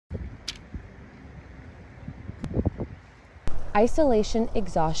Isolation,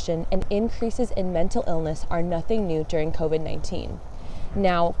 exhaustion, and increases in mental illness are nothing new during COVID-19.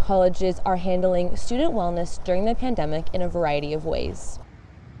 Now, colleges are handling student wellness during the pandemic in a variety of ways.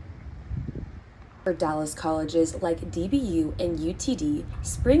 For Dallas colleges like DBU and UTD,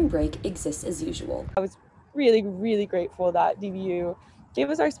 spring break exists as usual. I was really grateful that DBU gave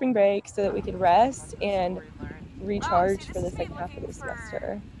us our spring break so that we could rest and recharge for the second half of the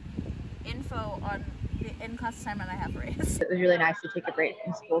semester. Info on the in-class assignment I have raised. It was really nice to take a break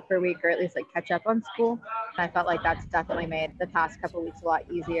from school for a week, or at least like catch up on school. And I felt like that's definitely made the past couple of weeks a lot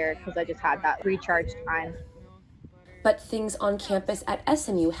easier because I just had that recharge time. But things on campus at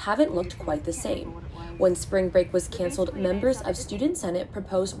SMU haven't looked quite the same. When spring break was canceled, members of Student Senate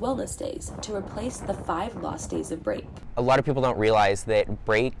proposed wellness days to replace the 5 lost days of break. A lot of people don't realize that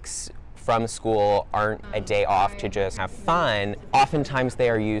breaks from school aren't a day off to just have fun. Oftentimes they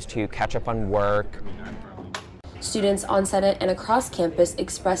are used to catch up on work. Students on Senate and across campus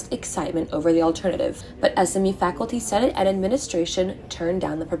expressed excitement over the alternative, but SMU faculty, Senate, and administration turned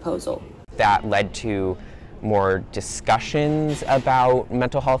down the proposal. That led to more discussions about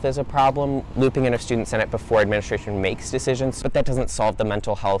mental health as a problem, looping in a Student Senate before administration makes decisions, but that doesn't solve the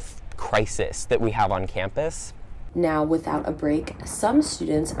mental health crisis that we have on campus. Now, without a break, some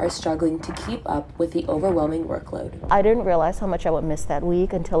students are struggling to keep up with the overwhelming workload. I didn't realize how much I would miss that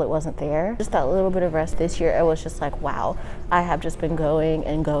week until it wasn't there. Just that little bit of rest this year, it was just like, wow, I have just been going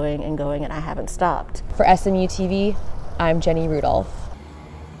and going and going and I haven't stopped. For SMU-TV, I'm Jenny Rudolph.